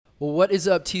Well, what is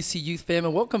up, TC Youth fam,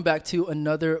 and welcome back to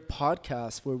another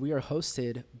podcast where we are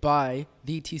hosted by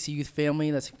the TC Youth family.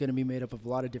 That's going to be made up of a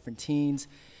lot of different teens,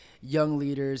 young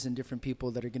leaders, and different people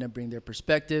that are going to bring their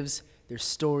perspectives, their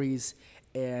stories,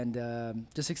 and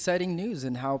just exciting news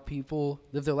and how people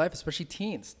live their life, especially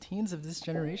teens of this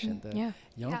generation, the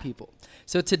young people.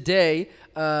 So today's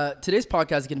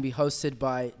podcast is going to be hosted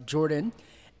by Jordan,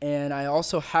 and I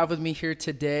also have with me here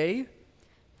today.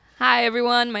 Hi,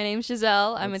 everyone. My name's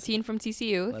Giselle. I'm a teen from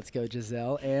TCYouth. Let's go,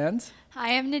 Giselle. And?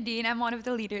 Hi, I'm Nadine. I'm one of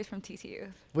the leaders from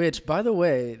TCYouth. Which, by the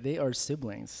way, they are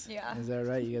siblings. Yeah. Is that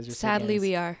right? You guys are Sadly, siblings?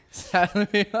 we are. Sadly,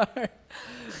 we are.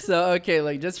 So,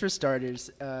 okay, just for starters,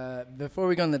 before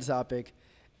we go on the topic,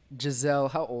 Giselle,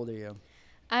 how old are you?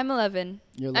 I'm 11.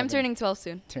 You're 11. I'm turning 12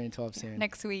 soon. Turning 12 soon.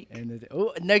 Next week. And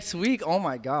next week? Oh,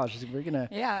 my gosh. We're going to...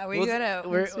 Yeah,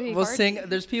 we'll sing.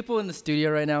 There's people in the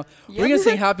studio right now. Yep. We're going to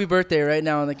sing happy birthday right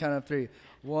now on the count of three.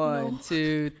 1,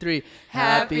 2, 3.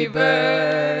 Happy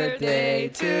birthday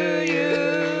to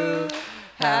you.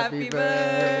 Happy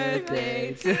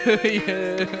birthday to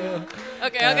you.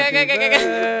 Okay.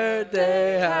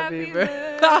 Birthday, happy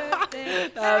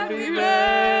birthday. Happy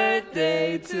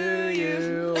birthday to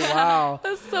you. Wow.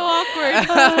 That's so awkward.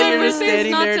 You're just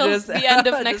standing not there till just... the end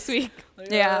of next week.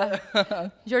 Yeah.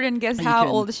 Jordan, guess how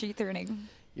old is she turning?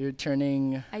 You're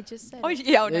turning... I just said Oh, it.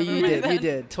 yeah, you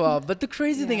did 12. But the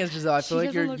crazy thing is, Giselle, I feel like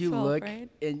doesn't look you 12, look right?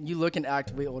 and you look and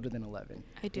act way older than 11.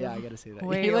 I do. Yeah, I gotta say that.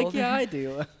 Way You're like, older. yeah, I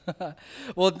do.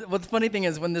 Well, the funny thing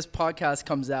is, when this podcast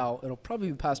comes out, it'll probably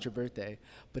be past your birthday,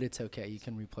 but it's okay. You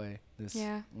can replay this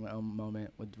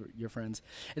moment with your friends.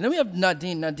 And then we have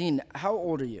Nadine. Nadine, how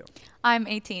old are you? I'm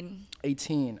 18.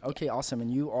 18. Okay, awesome.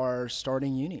 And you are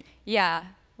starting uni. Yeah.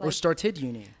 Or started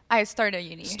uni. I started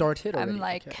uni. Started already. I'm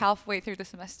okay. Halfway through the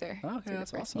semester. Okay,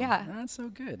 that's awesome. Yeah. That's so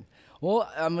good. Well,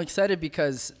 I'm excited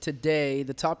because today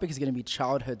the topic is going to be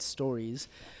childhood stories.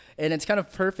 And it's kind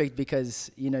of perfect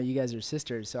because, you guys are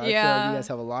sisters. So I feel like you guys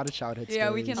have a lot of childhood stories. Yeah,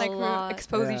 we can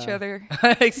expose each other.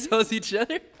 Expose each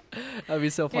other? That'd be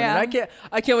so fun. Yeah. And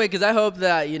I can't wait because I hope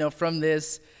that, from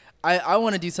this, I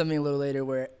want to do something a little later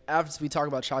where after we talk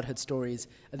about childhood stories,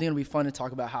 I think it'll be fun to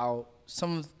talk about how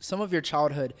some of your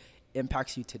childhood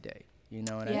impacts you today, and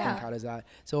I think how does that,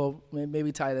 so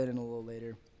maybe tie that in a little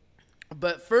later.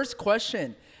 But first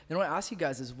question that I want to ask you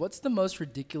guys is, what's the most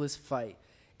ridiculous fight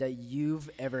that you've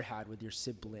ever had with your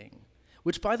sibling?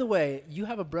 Which, by the way, you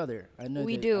have a brother. I know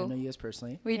you guys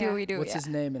personally. We do. What's his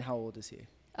name and how old is he?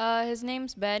 His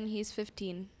name's Ben. He's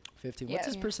 15. 15. What's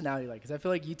his personality like? Because I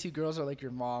feel like you two girls are like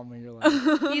your mom when you're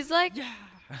like... He's like...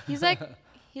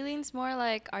 He leans more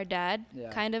like our dad,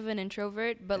 kind of an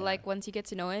introvert, but like once you get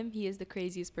to know him, he is the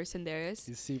craziest person there is.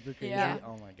 He's super crazy. Yeah.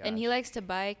 Oh my god. And he likes to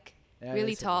bike,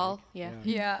 really tall. Yeah,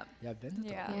 Ben's a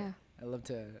tall guy. I love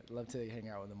to hang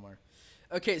out with him more.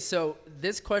 Okay, so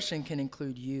this question can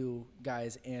include you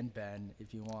guys and Ben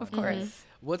if you want. Of course.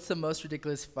 What's the most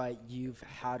ridiculous fight you've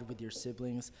had with your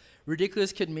siblings?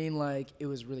 Ridiculous could mean like it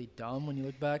was really dumb when you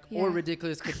look back, or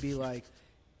ridiculous could be like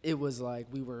it was like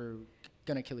we were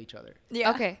gonna kill each other.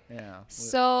 Yeah. Okay. Yeah.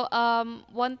 So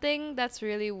one thing that's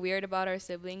really weird about our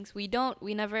siblings, we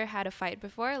never had a fight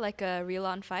before, like a real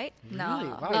on fight. No. Really?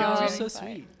 Wow, you're so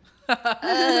sweet.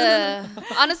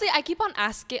 Honestly, I keep on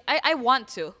asking. I want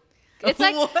to. It's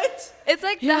like what? It's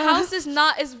like the house is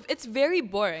it's very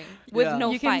boring with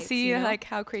no you fights. You can see like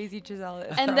how crazy Giselle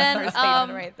is. And then her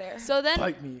statement right there. So then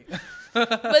bite me.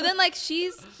 But then like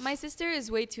my sister is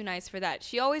way too nice for that.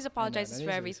 She always apologizes for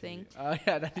everything.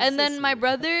 And then my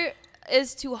brother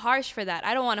is too harsh for that.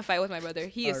 I don't want to fight with my brother.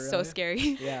 He is so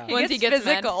scary. Yeah. Once he gets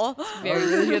physical. Mad,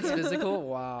 really gets physical?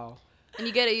 Wow. And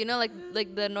you get it,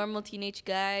 like the normal teenage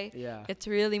guy. Yeah. Gets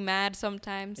really mad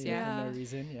sometimes. Yeah. For no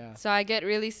reason. Yeah. So I get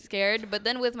really scared. But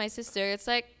then with my sister, it's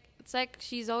like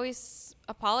she's always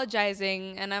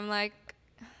apologizing, and I'm like,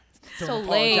 so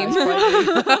lame.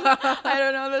 I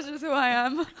don't know. That's just who I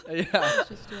am. Yeah.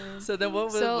 So then,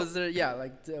 what was there? Yeah,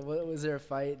 what was there a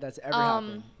fight that's ever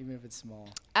happened, even if it's small?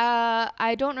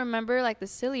 I don't remember like the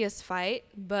silliest fight,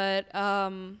 but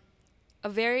a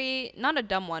very not a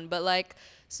dumb one, but like.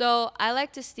 So I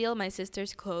like to steal my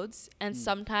sister's clothes, and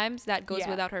sometimes that goes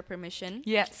without her permission.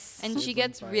 Yes. And she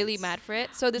gets really mad for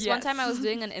it. So this one time I was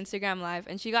doing an Instagram live,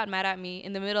 and she got mad at me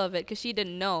in the middle of it because she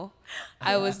didn't know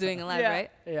I was doing a live,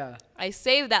 right? Yeah. I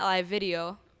saved that live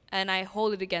video, and I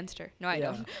hold it against her. No, I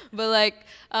don't. But like,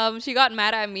 she got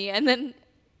mad at me, and then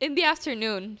in the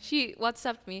afternoon, she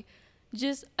WhatsApped me,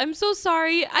 I'm so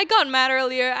sorry. I got mad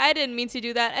earlier. I didn't mean to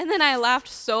do that. And then I laughed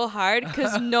so hard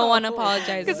because no one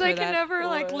apologizes Because for I that. can never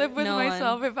like live with No one.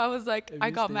 myself if I was like If I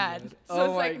you got stay mad. mad. So Oh it's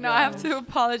my like no, I have gosh. to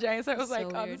apologize. I was So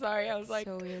like I'm weird. sorry. I was like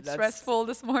So weird. stressful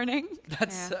this morning.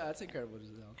 That's incredible,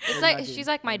 Giselle. It's Or like Nadine. she's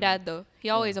like my dad though. He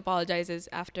always apologizes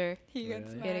after He gets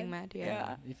Really? mad. getting mad.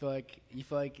 Yeah. You feel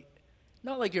like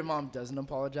not like your mom doesn't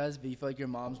apologize, but you feel like your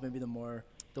mom's maybe the one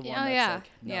Yeah, that's yeah, like,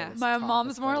 no, yeah. let's My talk, mom's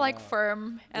let's more fight it like out.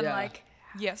 firm and Yeah. like,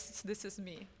 yes, this is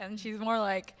me. And she's more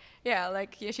like,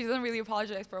 she doesn't really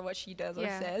apologize for what she does or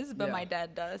Yeah. says, but Yeah. my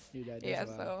dad does. Your dad does, Yeah,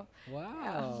 wow. so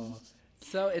Wow.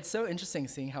 So it's so interesting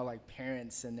seeing how like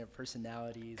parents and their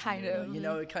personalities Kind and, of. you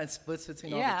know, it kind of splits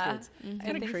between all Yeah. the kids. Mhm. It's I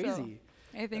kind of think so. crazy.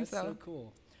 I think That's so.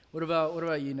 cool. What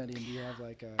about you, Nadine? Do you have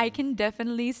like a I can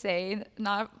definitely say,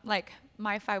 not like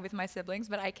my fight with my siblings,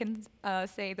 but I can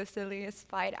say the silliest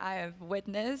fight I have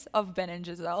witnessed of Ben and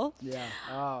Giselle. Yeah.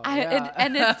 Oh,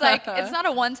 And it's like, it's not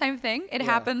a one-time thing. It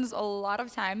Yeah. happens a lot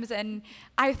of times. And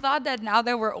I thought that now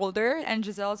that we're older and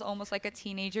Giselle's almost like a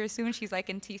teenager soon, she's like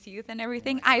in TCYouth and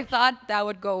everything, I thought that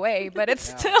would go away, but it's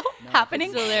Yeah. still No, happening.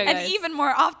 it's still there, And guys. even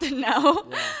more often now.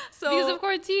 Yeah. So Because of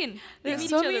quarantine. there's We meet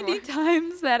so each other many more.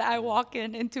 times that I walk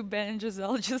into Ben and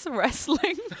Giselle just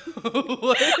wrestling.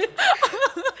 What?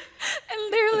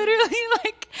 And they're literally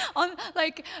like on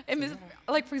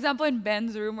like for example in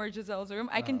Ben's room or Giselle's room,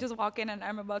 I can just walk in and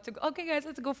I'm about to go, okay guys,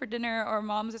 let's go for dinner, or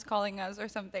mom's is calling us or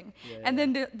something. Yeah, And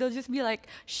then they'll just be like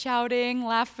shouting,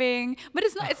 laughing. But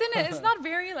it's not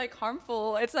very like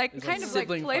harmful. It's like It's kind like of like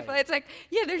sibling playful. fight. It's like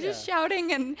they're just Yeah.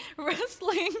 shouting and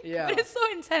wrestling. Yeah. But it's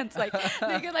so intense. Like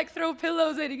they could like throw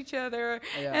pillows at each other.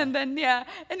 Yeah. And then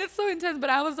and it's so intense. But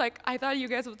I was like, I thought you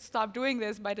guys would stop doing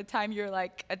this by the time you're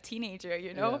like a teenager,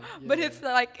 you know? Yeah, But yeah. it's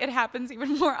like it happens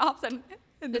even more often.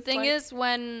 And The it's thing like- is,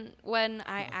 when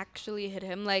I actually hit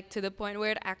him, like to the point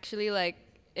where it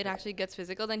actually gets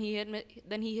physical, then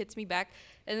he hits me back,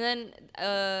 and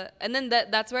then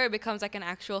that's where it becomes like an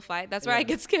actual fight. That's where I Yeah.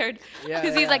 get scared Yeah,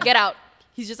 because he's like, yeah. get out.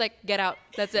 He's just like, get out.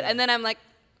 That's it. Yeah. And then I'm like,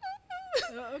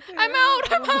 Okay, I'm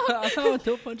out. I'm out. I'm out.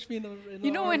 Don't punch me in the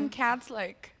you know when arm. cats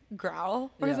like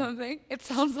growl or Yeah. something? It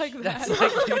sounds like that. That's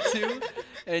like you two,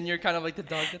 and you're kind of like the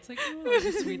dog that's like, oh,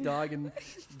 you sweet dog, and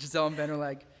Giselle and Ben are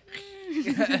like,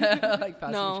 like passing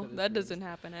each No, other's that food. doesn't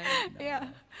happen. I don't- Yeah.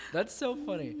 That's so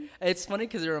funny. It's funny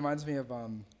because it reminds me of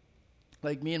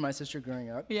like me and my sister growing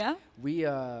up. Yeah. We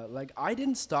like I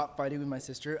didn't stop fighting with my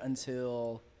sister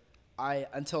until I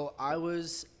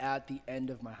was at the end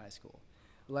of my high school.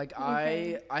 Like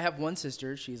Okay. I have one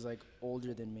sister. She's like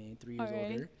older than me, 3 years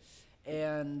Alright. older,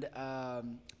 and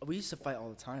we used to fight all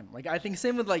the time. Like I think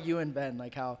same with like you and Ben,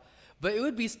 like how, but it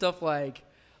would be stuff like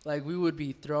we would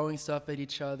be throwing stuff at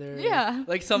each other. Yeah,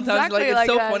 Like sometimes exactly like it's like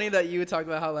so that. funny that you would talk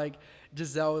about how like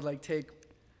Giselle would like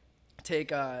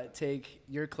take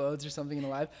your clothes or something in the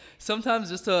live. Sometimes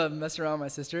just to mess around with my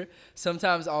sister.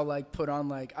 Sometimes I'll like put on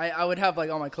like I would have like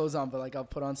all my clothes on, but like I'll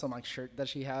put on some like shirt that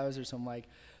she has or some like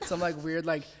weird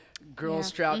like girl Yeah.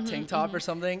 strap tank top or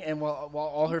something. And while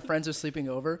all her friends are sleeping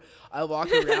over, I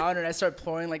walk around and I start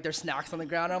pouring like their snacks on the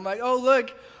ground. I'm like, oh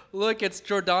look, it's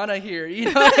Jordana here,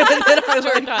 you know. And then I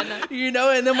like, you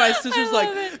know, and then my sister's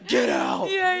like, get out,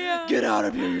 Yeah. get out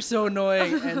of here, you're so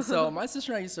annoying. And so my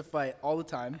sister and I used to fight all the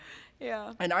time.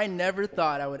 Yeah. And I never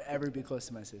thought I would ever be close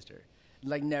to my sister.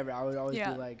 Like, never. I would always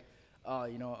Yeah. be like, oh,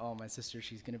 you know, my sister,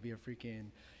 she's going to be a freaking,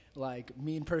 like,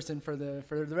 mean person for the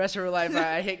rest of her life.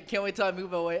 Can't wait till I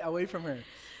move away from her.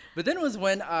 But then it was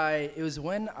when I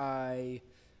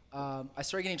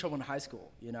started getting in trouble in high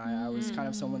school. You know, I was kind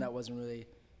of someone that wasn't really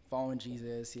following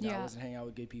Jesus. You know, I Yeah. wasn't hanging out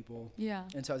with good people. Yeah.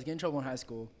 And so I was getting in trouble in high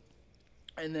school.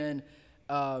 And then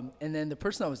the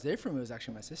person that was there for me was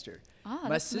actually my sister. Ah, My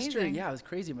that's sister, amazing. yeah, it was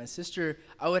crazy. My sister,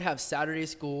 I would have Saturday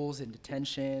schools and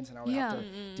detentions, and I would have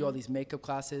to do all these makeup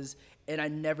classes, and I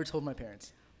never told my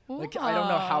parents. Like, I don't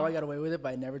know how I got away with it,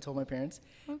 but I never told my parents.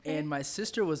 Okay. And my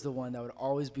sister was the one that would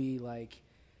always be like,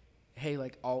 hey,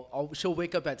 like, she'll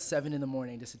wake up at 7 in the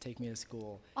morning just to take me to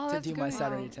school Oh, to that's do my great.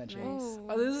 Saturday Wow, detentions. nice.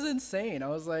 Oh, this is insane. I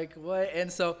was like, what?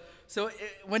 And so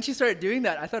when she started doing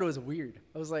that, I thought it was weird.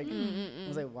 I was like,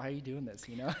 why are you doing this?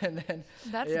 You know? And then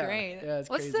That's yeah, great. Yeah, it's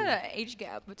What's crazy. the age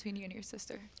gap between you and your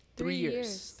sister? 3 years.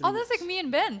 years. 3 Oh, that's like years. me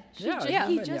and Ben. Yeah, yeah.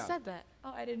 He Ben, just yeah. said that.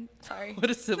 Oh, I didn't. Sorry. What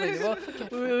a sibling. Well,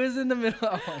 it was in the middle.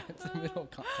 Oh, it's in the middle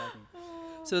of talking.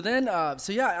 So then,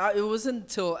 it wasn't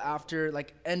until after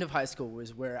like end of high school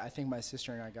was where I think my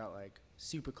sister and I got like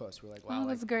super close. We're like, wow, Oh,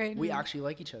 that's like, great. we actually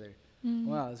like each other.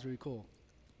 Wow, that's really cool.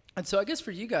 And so I guess for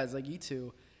you guys, like you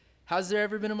two, has there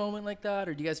ever been a moment like that,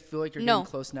 or do you guys feel like you're No. getting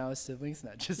close now as siblings?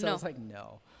 Not just I No. was like,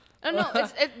 no. No,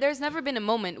 there's never been a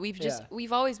moment.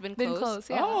 We've always been Been close. close,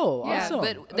 yeah. Oh, Yeah, awesome.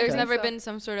 but there's Okay. never So- been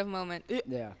some sort of moment.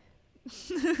 Yeah.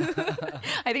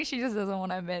 I think she just doesn't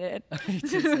want to admit it.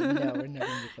 No, we're never gonna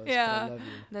be close. Yeah. But I love you.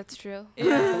 That's true.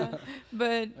 Yeah.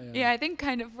 But Oh, yeah. yeah, I think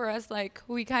kind of for us, like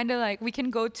we kind of like we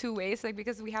can go two ways, like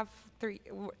because we have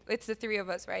it's the three of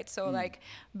us, right? So like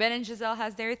Ben and Giselle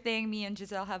has their thing, me and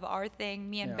Giselle have our thing,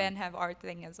 me and Yeah. Ben have our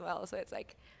thing as well. So it's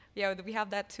like, yeah, we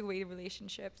have that two-way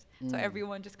relationship. So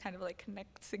everyone just kind of like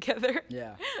connects together.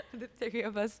 Yeah. The three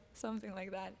of us, something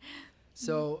like that.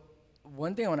 So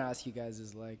one thing I want to ask you guys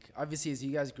is like, obviously, as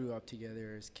you guys grew up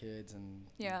together as kids and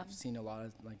Yeah. you've seen a lot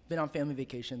of like been on family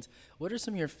vacations. What are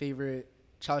some of your favorite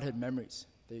childhood memories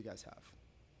that you guys have?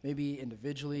 Maybe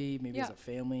individually, maybe as Yeah. a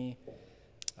family.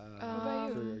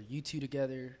 about For you two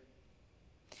together.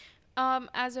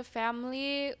 As a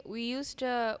family, we used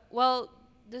to, well,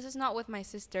 this is not with my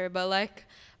sister, but like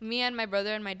me and my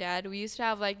brother and my dad, we used to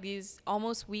have like these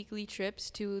almost weekly trips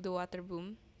to the water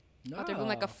boom. Water boom,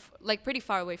 like like pretty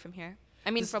far away from here. I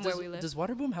mean, from where we live. Does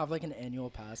Waterboom have like an annual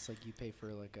pass? Like you pay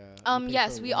for like a. you pay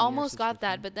Yes, for we 1 year almost got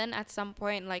that, subscription? but then at some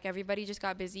point, like everybody just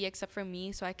got busy except for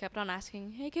me, so I kept on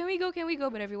asking, "Hey, can we go? Can we go?"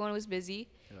 But everyone was busy.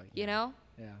 You're like, You "No." know,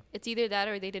 Yeah. it's either that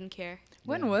or they didn't care.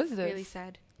 When Yeah. was this? Really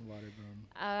sad. Waterboom.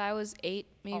 I was 8,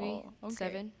 maybe Oh, okay.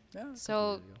 7. Yeah.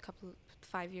 So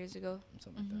 5 years ago.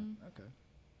 Something like that. Okay.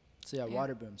 So yeah, Yeah.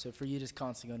 Waterboom. So for you, just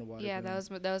constantly going to Waterboom. Yeah,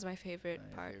 that was my favorite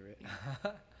my part. favorite.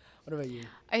 What about you?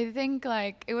 I think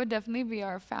like it would definitely be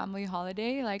our family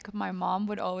holiday. Like my mom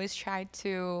would always try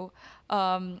to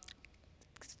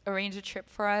arrange a trip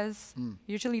for us,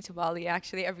 usually to Bali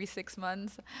actually every 6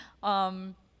 months.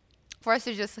 For us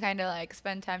to just kind of like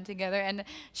spend time together, and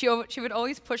she would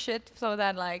always push it so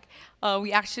that like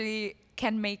we actually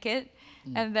can make it.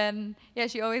 And then yeah,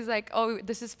 she always like, oh,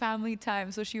 this is family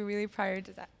time, so she really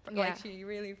prioritized that. Yeah. Like she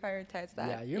really prioritized that.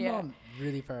 Yeah, your mom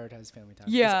really prioritizes family time.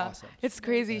 Yeah, It's awesome. it's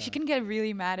crazy. Yeah. She can get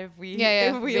really mad if we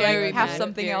Yeah, if we very like have mad.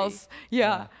 something Very. else. Yeah.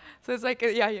 Yeah. So it's like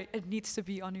it needs to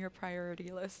be on your priority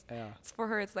list. Yeah. It's for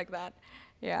her. It's like that.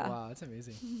 Yeah. Wow, that's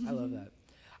amazing. I love that.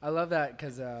 I love that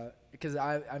because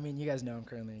I mean, you guys know I'm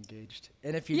currently engaged.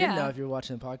 And if you didn't know, Yeah. if you're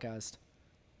watching the podcast,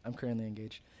 I'm currently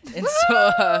engaged. And but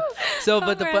I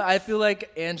Congrats. feel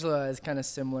like Angela is kind of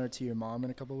similar to your mom in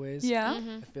a couple ways. Yeah.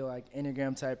 I feel like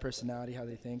Enneagram type personality, how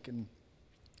they think, and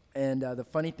the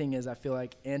funny thing is, I feel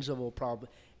like Angela will probably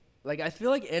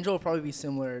be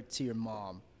similar to your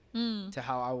mom, to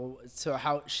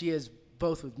how she is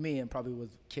both with me and probably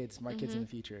with my kids in the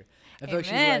future. I feel like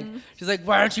Amen. she's like,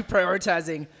 why aren't you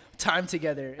prioritizing time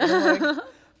together? And I'm like,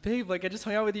 babe, like I just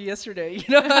hung out with you yesterday, you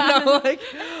know? And I'm like,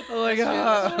 oh my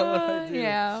god, what do I do?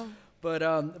 Yeah.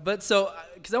 But so,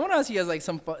 because I want to ask you guys like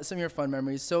some of your fun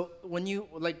memories. So when you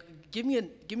like, give me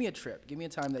a trip, give me a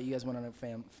time that you guys went on a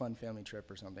fun family trip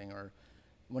or something, or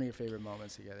one of your favorite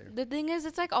moments together. The thing is,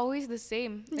 it's like always the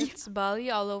same. It's Bali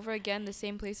all over again, the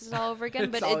same places all over again,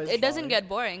 It's but always it doesn't Bali. get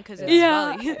boring because it's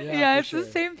Yeah. Bali. Yeah, Yeah. for It's sure.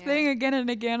 the same Yeah. thing again and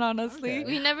again. Honestly. Okay.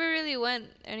 We never really went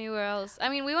anywhere else. I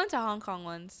mean, we went to Hong Kong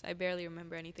once. I barely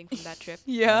remember anything from that trip.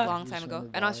 Yeah. It was a long You time just ago.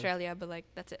 remember And Bali. Australia, but like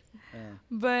that's it. Yeah.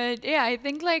 But yeah, I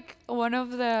think like one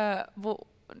of the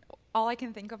all I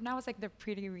can think of now is like the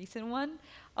pretty recent one.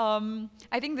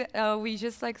 I think that we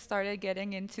just like started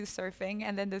getting into surfing,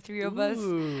 and then the three of us,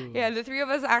 Ooh. the three of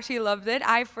us actually loved it.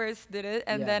 I first did it,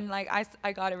 and Yeah. then like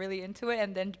I got really into it,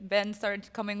 and then Ben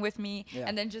started coming with me, Yeah.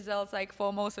 and then Giselle's like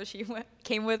FOMO, so she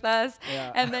came with us,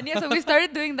 Yeah. and then so we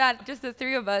started doing that, just the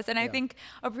three of us, and I Yeah. think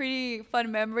a pretty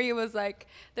fun memory was like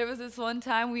there was this one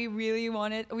time we really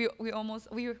wanted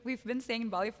we've been staying in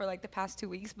Bali for like the past 2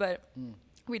 weeks, but.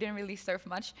 We didn't really surf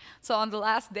much. So on the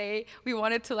last day, we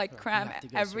wanted to like Like, you cram have to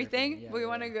go everything. surfing. Yeah, We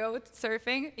want to yeah. go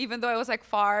surfing. Even though it was like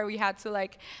far, we had to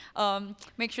like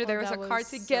make sure there was a that car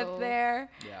was to get so- there.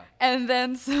 Yeah. And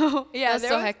then so yeah, That's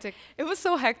there so was- hectic. It was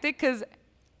so hectic because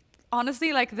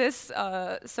honestly, like this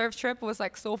surf trip was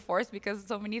like so forced because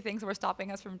so many things were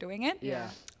stopping us from doing it. Yeah.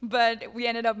 But we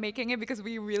ended up making it because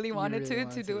we really wanted really to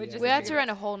wanted do to, it. yeah. Just We had to because- rent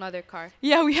a whole nother car.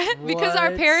 Yeah, we had because our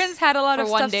What? parents had a lot For of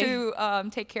one stuff day. to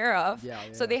take care of. Yeah,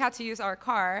 So yeah. they had to use our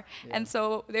car, Yeah. and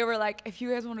so they were like, "If you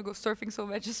guys want to go surfing so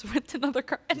bad, just rent another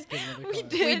car." And Just get another we car.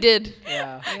 did. We did.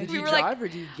 Yeah. Did We you were like, drive or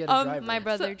did you get a driver? My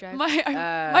brother So drives. my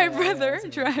yeah, brother that's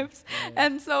amazing. drives, Yeah, yeah.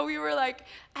 and so we were like,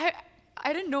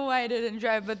 I didn't know why I didn't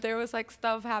drive, but there was like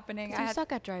stuff happening. I You had,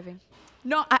 suck at driving.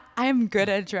 no, I am good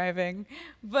at driving,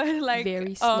 but like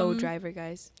Very slow driver,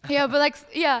 guys. Yeah, but like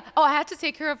Oh, I had to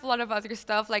take care of a lot of other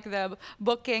stuff, like the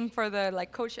booking for the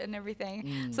like coach and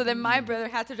everything. So then my brother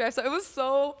had to drive. So it was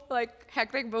so like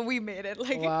hectic, but we made it.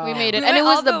 Like Wow. We made it, we and it went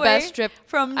was all the way best trip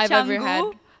from I've Canggu ever had.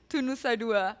 to Nusa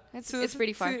Dua. It's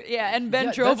pretty far. Yeah, and Ben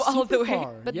Yeah, drove that's all the super way.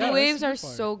 far. But Yeah, the that's waves super are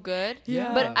far. so good.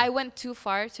 Yeah. But I went too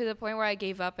far to the point where I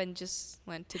gave up and just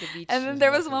went to the beach. And then Just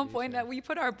there back was to the one beach, point yeah. that we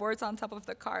put our boards on top of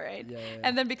the car, right? Yeah, yeah.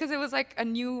 And then because it was like a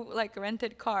new like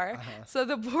rented car, so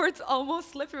the boards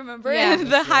almost slipped. Remember Yeah. in the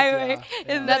Slipped, highway.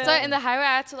 yeah. In That's the, why in the highway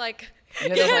I had to like. You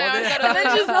had to hold it. and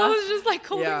then Giselle was just like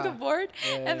holding Yeah. the board.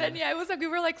 Yeah, And then yeah. it was like we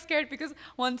were like scared because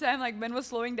one time like Ben was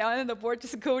slowing down and the board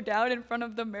just go down in front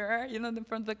of the mirror, you know, in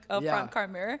front of the Yeah. front car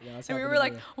mirror. Yeah, that's and we happened were to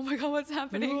like, me. oh my god, what's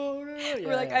happening? No, no, no. We're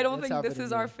Yeah, like, yeah, I don't that's think this happened is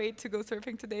to our me. fate to go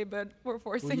surfing today, but we're Well,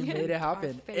 forcing you it. made it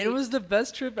happen. Our And it was fate. the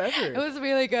best trip ever. It was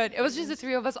really good. It was just the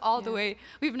three of us all the Yeah. way.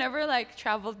 We've never like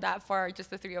traveled that far, just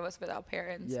the three of us without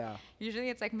parents. Yeah. Usually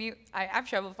it's like me. I've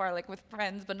traveled far like with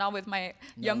friends, but not with my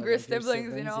No, younger like your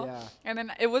siblings, you know. yeah. And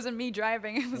then it wasn't me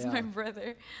driving; it was Yeah. my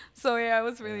brother. So yeah, it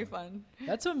was really Yeah. fun.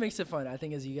 That's what makes it fun. I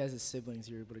think as you guys as siblings,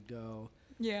 you're able to go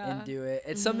Yeah. and do it.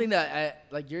 It's something that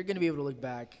like you're gonna be able to look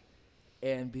back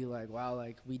and be like, wow,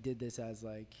 like we did this as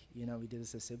like we did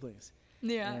this as siblings.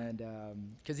 Yeah. And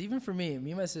because even for me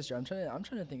and my sister, I'm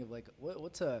trying to think of like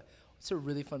what's a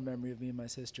really fun memory of me and my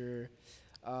sister.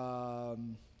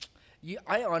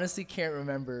 I honestly can't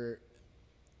remember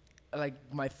like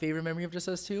my favorite memory of just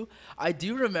us two. I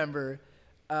do remember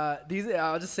these.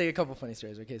 I'll just say a couple funny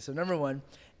stories. Okay, so number one,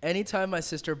 anytime my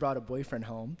sister brought a boyfriend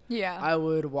home, Yeah. I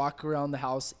would walk around the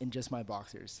house in just my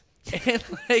boxers. And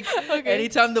like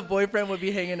anytime the boyfriend would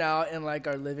be hanging out in like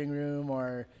our living room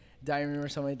or dining room or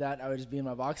something like that, I would just be in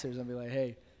my boxers and be like,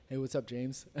 hey, what's up,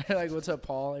 James? Like, what's up,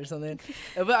 Paul, or something.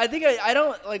 But I think I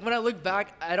don't, like, when I look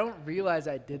back, I don't realize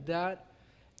I did that.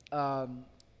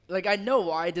 Like, I know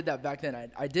why I did that back then.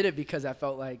 I did it because I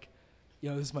felt like,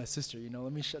 this is my sister,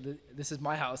 let me this is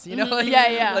my house, Like,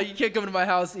 Yeah. Like, you can't come to my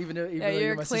house even though you're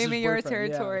you're my sister's claiming your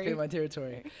boyfriend. territory. Yeah, claim my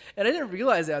territory. And I didn't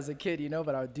realize it as a kid,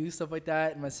 but I would do stuff like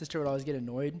that, and my sister would always get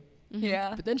annoyed.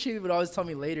 Yeah. But then she would always tell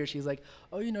me later, she's like,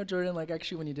 oh, Jordan, like,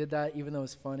 actually, when you did that, even though it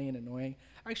was funny and annoying,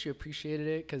 I actually appreciated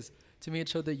it because to me it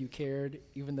showed that you cared,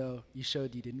 even though you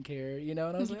showed you didn't care, And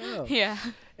I was like, oh. Yeah.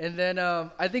 And then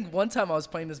I think one time I was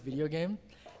playing this video game,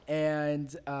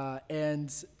 and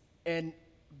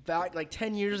back like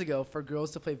 10 years ago, for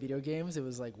girls to play video games, it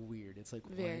was like weird. It's like,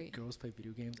 Very. what? Girls play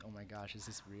video games? Oh my gosh, is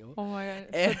this real? Oh my god,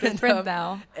 it's so different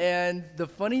now. And the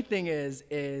funny thing is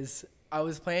I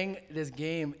was playing this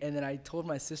game, and then I told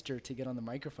my sister to get on the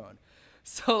microphone.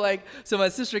 So my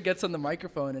sister gets on the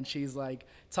microphone, and she's like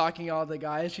talking to all the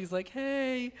guys. She's like,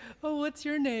 hey, oh, what's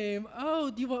your name?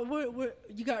 Oh, do you want, what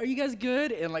you got? Are you guys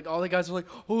good? And like all the guys were like,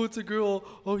 oh, it's a girl.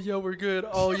 Oh yeah, we're good.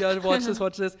 Oh yeah, watch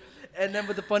this. And then,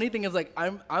 but the funny thing is, like,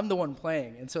 I'm the one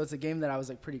playing, and so it's a game that I was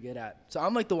like pretty good at. So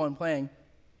I'm like the one playing.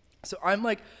 So I'm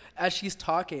like, as she's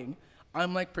talking,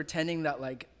 I'm like pretending that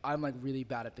like I'm like really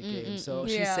bad at the game. So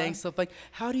she's Yeah. saying stuff like,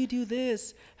 how do you do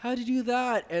this? How do you do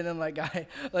that? And then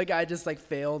I just like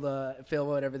fail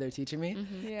whatever they're teaching me.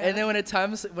 Yeah. And then when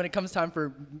it comes time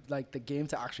for like the game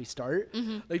to actually start,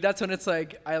 like that's when it's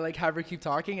like I like have her keep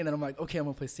talking, and then I'm like, okay, I'm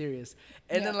gonna play serious.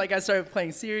 And then like I started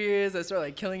playing serious. I started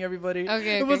like killing everybody.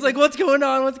 Okay, It was okay. like, what's going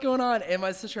on? What's going on? And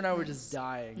my sister and I were just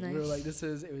dying. We were Nice.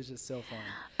 like, it was just so fun.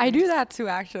 I do that too,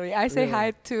 actually. I say Really?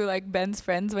 hi to like Ben's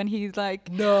friends when he's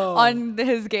like No. on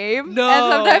his game. No.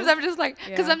 And sometimes I'm just like,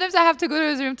 because Yeah. sometimes I have to go to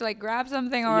his room to like grab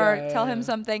something or Yeah, tell yeah, him yeah.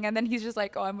 something. And then he's just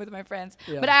like, oh, I'm with my friends.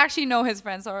 Yeah. But I actually know his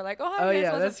friends. So we're like, oh, hi, Oh, guys.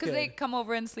 yeah, that's Because they good. come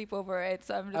over and sleep over, right?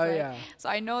 So I'm just Oh, like, yeah. so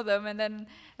I know them. And then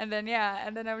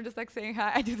I'm just like saying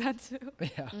hi. I do that too.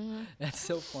 Yeah, that's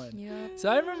so fun. Yeah. So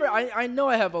I remember, I know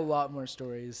I have a lot more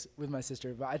stories with my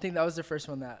sister, but I think that was the first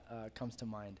one that comes to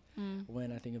mind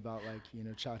when I think about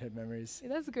like, childhood memories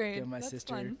That's great. with my That's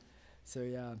sister. fun. So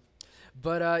yeah,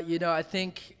 but I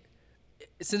think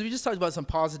since we just talked about some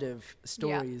positive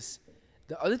stories,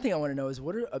 the other thing I want to know is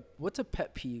what's a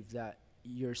pet peeve that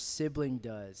your sibling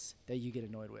does that you get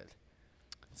annoyed with?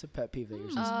 What's a pet peeve that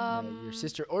your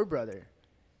sister or brother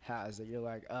has that you're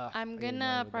like, I'm I get gonna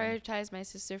annoyed with them. prioritize my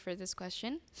sister for this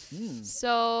question. Mm.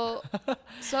 So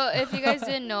if you guys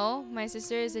didn't know, my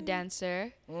sister is a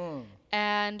dancer,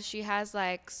 and she has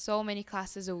like so many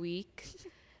classes a week,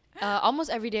 almost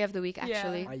every day of the week Yeah.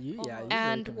 actually. You very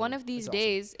And one committed. of these That's awesome.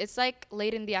 days, it's like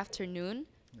late in the afternoon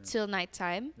till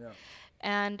nighttime, Yeah.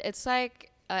 and it's like.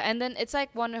 And then it's like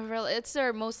it's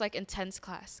their most like intense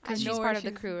class because she's part of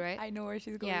the crew, right? I know where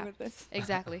she's going Yeah. with this.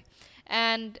 Exactly.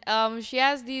 And she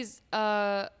has these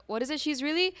what is it? She's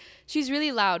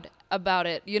really loud about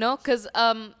it, because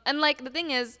and like the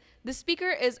thing is the speaker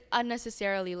is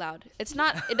unnecessarily loud. It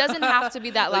doesn't have to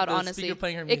be that loud, the honestly. speaker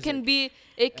playing her It can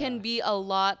music. be a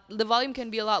lot, the volume can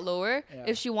be a lot lower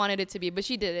if she wanted it to be, but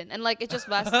she didn't. And like, it just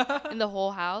blasts in the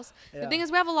whole house. The thing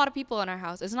is, we have a lot of people in our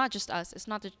house. It's not just us. It's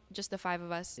not just the 5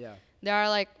 of us. Yeah. There are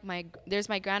like there's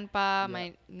my grandpa,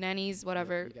 my nannies,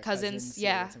 whatever, We got cousins.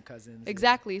 some cousins.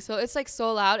 Exactly. So it's like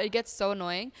so loud. It gets so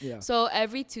annoying. Yeah. So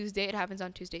every Tuesday, it happens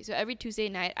on Tuesday. So every Tuesday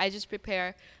night, I just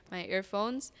prepare my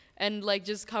earphones and like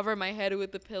just cover my head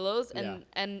with the pillows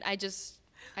and I just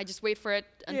wait for it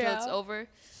until it's over.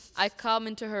 I come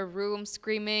into her room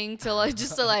screaming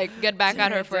to get back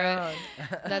at her for it.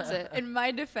 That's it. In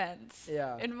my defense,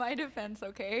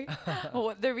 okay.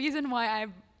 The reason why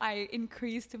I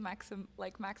increased to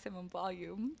maximum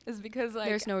volume is because like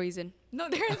there's no reason. No,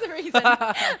 there is a reason.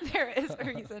 There is a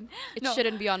reason. It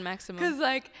shouldn't be on maximum. Because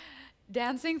like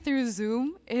dancing through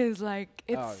Zoom is like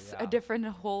it's a different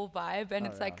whole vibe, and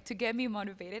it's like to get me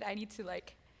motivated, I need to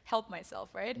like help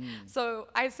myself, right? So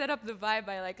I set up the vibe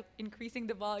by like increasing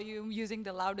the volume, using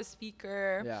the loudest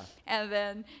speaker, and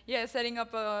then setting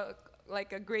up a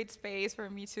great space for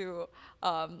me to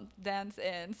dance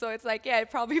in. So it's like it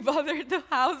probably bothered the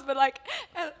house, but like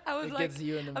I was like,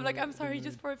 I'm like, I'm sorry,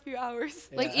 just for a few hours.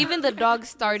 Like even the dog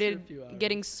started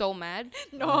getting so mad.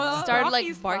 No, started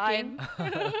Rocky's like barking.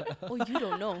 Oh, you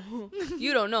don't know.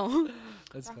 You don't know.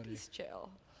 That's Rocky's chill.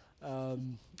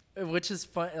 Which is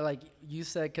fun, like you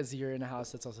said, because you're in a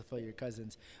house that's also full of your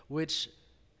cousins, which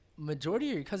majority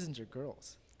of your cousins are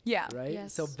girls. Yeah. Right?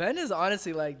 Yes. So Ben is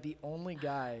honestly like the only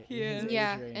guy in his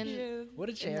age range. And What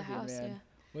a champion, house, man.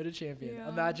 What a champion. Yeah.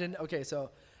 Imagine, okay,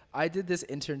 so I did this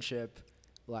internship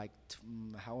like,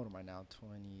 how old am I now?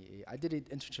 28. I did an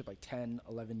internship like 10,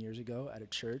 11 years ago at a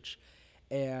church.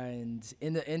 And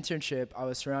in the internship, I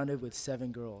was surrounded with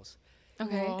 7 girls.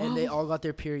 Okay. And they all got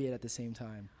their period at the same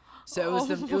time. So it was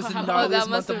the that gnarliest month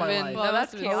must of have my been. life. That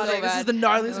must have been I was so like, this is bad. the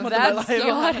gnarliest month of my That's life.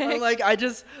 chaotic.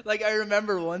 I'm like, I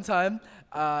remember one time,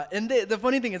 and the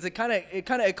funny thing is, it kind of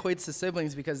equates to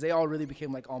siblings because they all really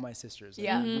became like all my sisters. Like,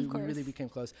 Yeah, we of course. really became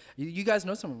close. You guys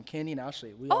know some of them, Candy and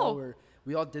Ashley. We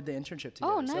all did the internship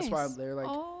together. Oh, So that's why nice. they're like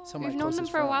some of my You've known them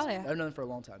closest for a while, friends. yeah. I've known them for a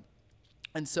long time.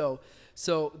 And so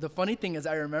the funny thing is,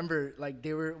 I remember like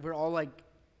we're all like,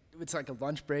 it's like a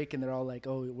lunch break and they're all like,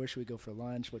 oh, where should we go for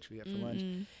lunch? What should we get for lunch?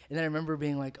 And then I remember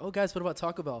being like, oh guys, what about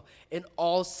Taco Bell? And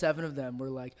all 7 of them were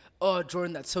like, oh,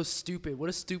 Jordan, that's so stupid. What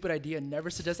a stupid idea. Never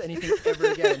suggest anything ever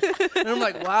again. And I'm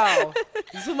like, wow,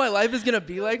 this is what my life is going to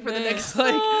be like for the next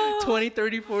like 20,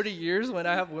 30, 40 years when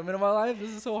I have women in my life.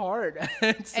 This is so hard.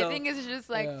 And so, I think it's just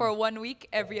like for 1 week,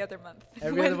 every other month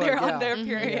Every when other they're month, on their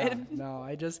period. Yeah, no,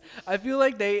 I feel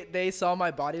like they saw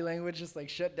my body language just like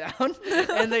shut down,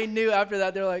 and they knew after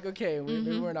that they're like, okay,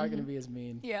 maybe we're not gonna be as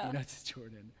mean, to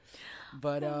Jordan.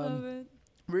 But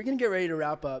we're gonna get ready to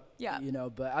wrap up,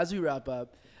 But as we wrap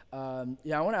up, I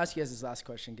want to ask you guys this last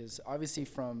question because obviously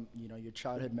from your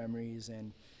childhood memories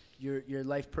and your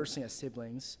life personally as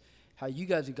siblings, how you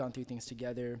guys have gone through things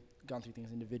together, gone through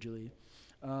things individually.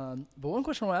 But one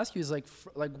question I want to ask you is like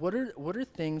what are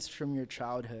things from your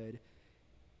childhood,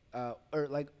 or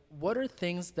like what are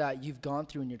things that you've gone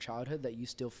through in your childhood that you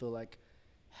still feel like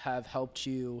have helped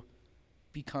you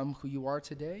become who you are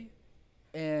today?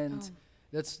 And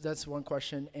that's one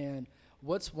question. And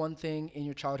what's one thing in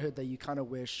your childhood that you kind of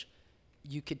wish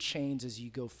you could change as you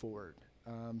go forward?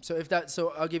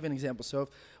 So I'll give you an example. So if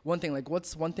one thing, like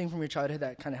what's one thing from your childhood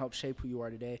that kind of helped shape who you are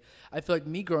today? I feel like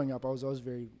me growing up, I was always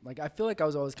I feel like I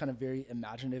was always kind of very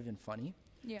imaginative and funny.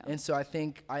 Yeah. And so I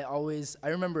think I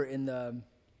remember in the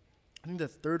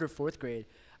 3rd or 4th grade,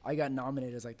 I got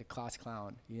nominated as like the class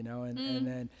clown,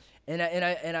 and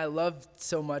I loved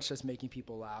so much just making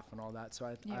people laugh and all that. So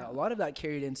a lot of that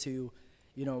carried into,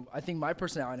 I think my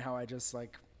personality and how I just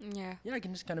like, I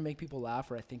can just kind of make people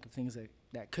laugh, or I think of things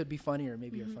that could be funny or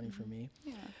maybe are funny for me.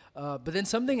 Yeah. But then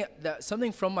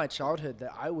something from my childhood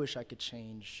that I wish I could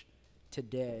change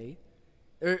today,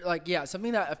 or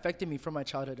something that affected me from my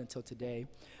childhood until today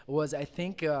was I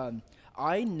think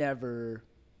I never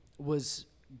was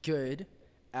good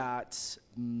at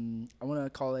I want to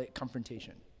call it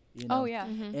confrontation. Oh yeah.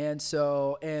 And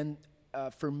so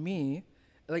for me,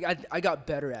 like I got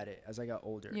better at it as I got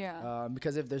older. Yeah.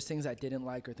 Because if there's things I didn't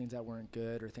like or things that weren't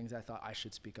good or things I thought I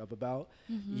should speak up about,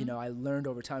 I learned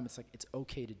over time it's like it's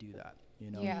okay to do that.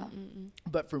 Yeah.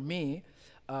 But for me,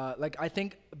 I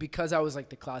think because I was like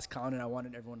the class clown and I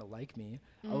wanted everyone to like me,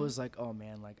 I was like, oh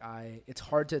man, it's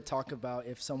hard to talk about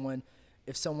if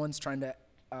someone's trying to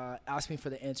ask me for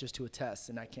the answers to a test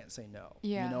and I can't say no.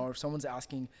 Yeah. Or if someone's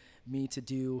asking me to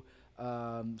do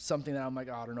something that I'm like,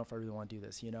 oh, I don't know if I really want to do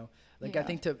this. I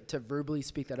think to verbally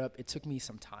speak that up, it took me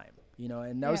some time. you know,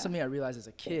 and that was something I realized as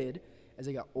a kid, as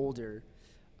I got older.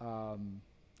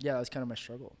 Yeah, that was kind of my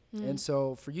struggle. And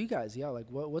so for you guys, like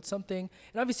what's something,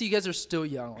 and obviously you guys are still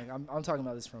young. Like I'm talking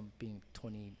about this from being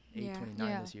 28,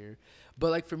 29 this year.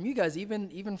 But like from you guys,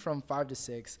 even from 5 to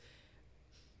 6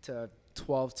 to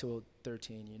 12 to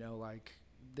 13, you know, like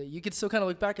you could still kind of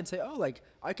look back and say, oh, like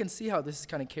I can see how this is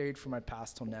kind of carried from my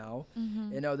past till now.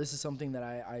 And this is something that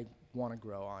I want to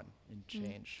grow on and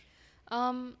change.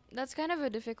 That's kind of a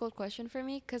difficult question for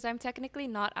me because I'm technically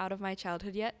not out of my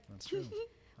childhood yet. That's true.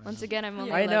 Once again, I'm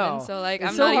only I 11, know. so like It's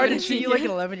I'm so not hard even to see you like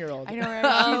an 11-year-old. I know,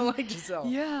 right? Like Giselle.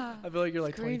 Yeah. I feel like you're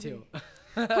like Crazy.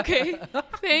 22. Okay,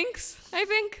 thanks. I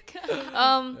think.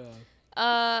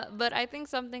 But I think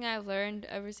something I've learned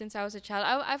ever since I was a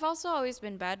child. I've also always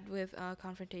been bad with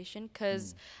confrontation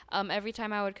because every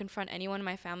time I would confront anyone in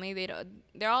my family,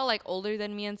 they're all like older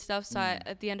than me and stuff. So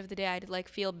at the end of the day, I'd like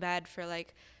feel bad for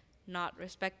like not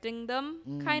respecting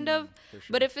them, kind of. Sure.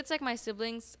 But if it's like my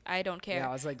siblings, I don't care. Yeah,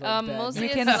 I was like, mostly You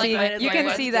it's can like see, my you can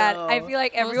parents. see that. I feel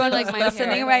like everyone like who's my listening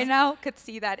parents. right now could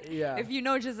see that. Yeah. If you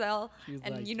know Giselle She's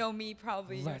and like, you know me,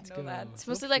 probably you "Let's know go." that. It's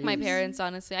mostly like my parents,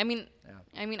 honestly. I mean,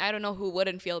 I don't know who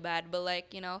wouldn't feel bad, but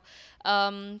like, you know,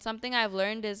 something I've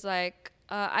learned is like,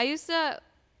 I used to,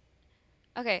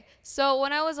 okay, so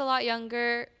when I was a lot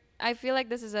younger, I feel like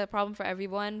this is a problem for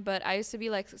everyone, but I used to be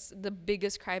like the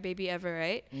biggest crybaby ever,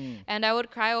 right? And I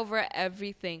would cry over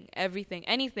anything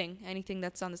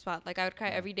that's on the spot. Like I would cry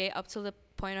every day up till the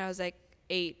point where I was like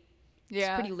 8.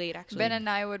 Yeah. It's pretty late, actually. Ben and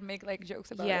I would make like jokes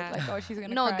about it, like, oh, she's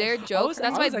gonna No, cry. their jokes.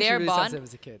 That's why their bond.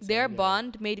 Their bond.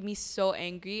 bond made me so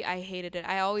angry. I hated it.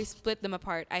 I always split them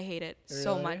apart. I hate it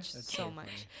so Really? much, That's so so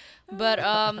much. But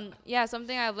yeah,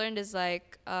 something I've learned is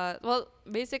like, well,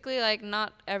 basically like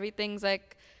not everything's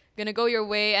like gonna go your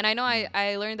way. And I know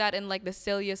I learned that in like the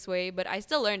silliest way, but I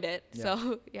still learned it. Yeah.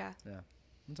 So yeah. Yeah,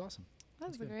 that's awesome.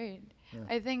 That's good. great. Yeah.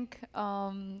 I think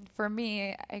for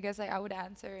me, I guess I would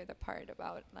answer the part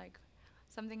about like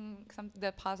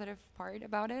the positive part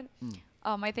about it.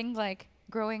 I think like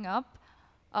growing up,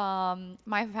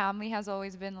 my family has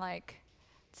always been like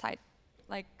tight,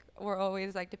 like we're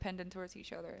always like dependent towards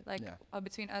each other, like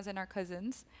between us and our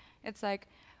cousins. It's like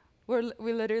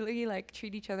we literally like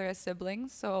treat each other as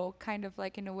siblings. So kind of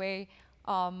like in a way,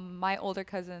 my older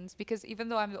cousins, because even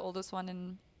though I'm the oldest one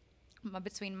in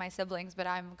between my siblings, but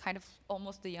I'm kind of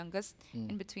almost the youngest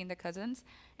in between the cousins,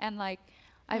 and like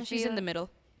She's in the middle.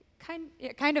 Kind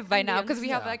of by I'm the now, because we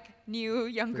have youngest. like new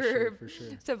younger For sure.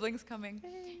 siblings coming.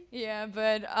 Yeah,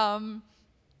 but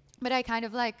I kind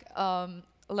of like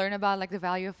learn about like the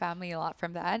value of family a lot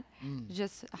from that.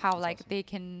 Just how That's like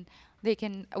awesome. we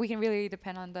can really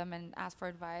depend on them and ask for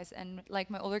advice. And like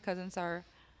my older cousins are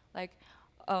like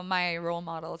my role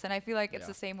models, and I feel like it's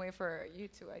the same way for you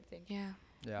two. I think. Yeah.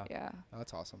 Yeah.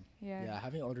 That's awesome. Yeah.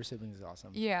 Having older siblings is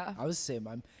awesome. Yeah. I was the same.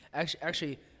 I'm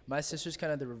actually my sister's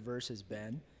kind of the reverse as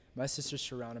Ben. My sister's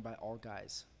surrounded by all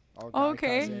guys, all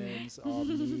guy cousins, all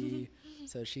me.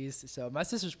 So my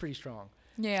sister's pretty strong.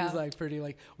 Yeah. She's like pretty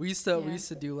like we used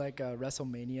to do like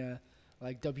WrestleMania,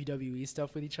 like WWE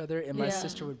stuff with each other, and my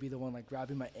sister would be the one like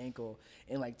grabbing my ankle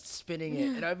and like spinning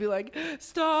it, and I'd be like,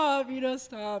 stop,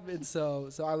 stop. And so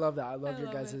I love that. I love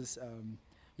your guys's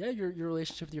your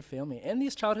relationship with your family and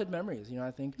these childhood memories.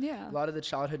 I think a lot of the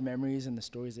childhood memories and the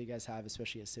stories that you guys have,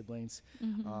 especially as siblings,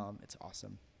 it's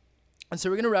awesome. And so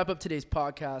we're going to wrap up today's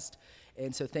podcast.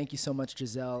 And so thank you so much,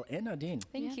 Giselle and Nadine.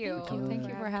 Thank you. thank you. Thank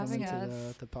you for having coming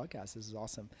us. to the podcast. This is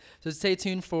awesome. So stay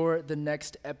tuned for the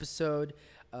next episode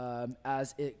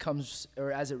as it comes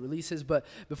or as it releases. But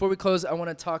before we close, I want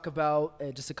to talk about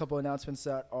just a couple announcements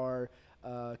that are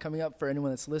coming up for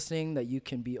anyone that's listening that you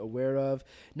can be aware of.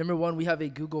 Number one, we have a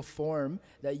Google form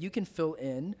that you can fill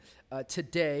in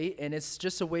today, and it's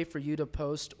just a way for you to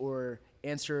post or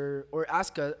answer or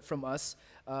ask from us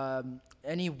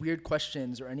any weird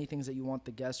questions or any things that you want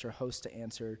the guest or host to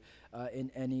answer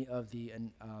in any of the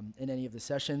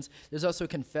sessions. There's also a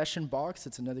confession box.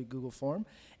 It's another Google form,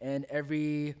 and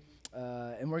we're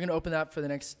going to open that for the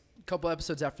next couple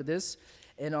episodes after this.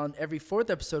 And on every fourth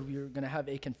episode, we're going to have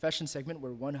a confession segment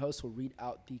where one host will read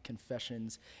out the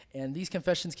confessions. And these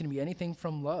confessions can be anything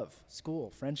from love,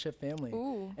 school, friendship, family,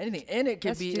 anything. And it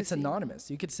could be, it's anonymous.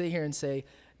 You could sit here and say,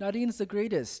 Nadine's the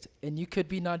greatest. And you could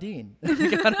be Nadine. She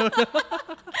typed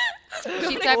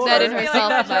that in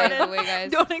herself, by the way,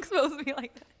 guys. Don't expose me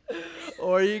like that.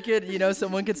 Or you could,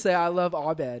 someone could say, I love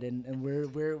Abed. And we're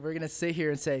going to sit here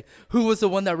and say, who was the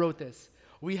one that wrote this?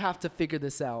 We have to figure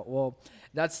this out. Well,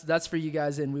 that's for you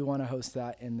guys, and we want to host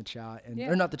that in the chat,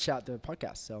 or not the chat, the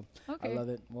podcast. So I love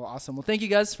it. Well, awesome. Well, thank you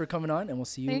guys for coming on, and we'll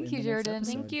see you in the next episode.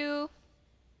 Thank you.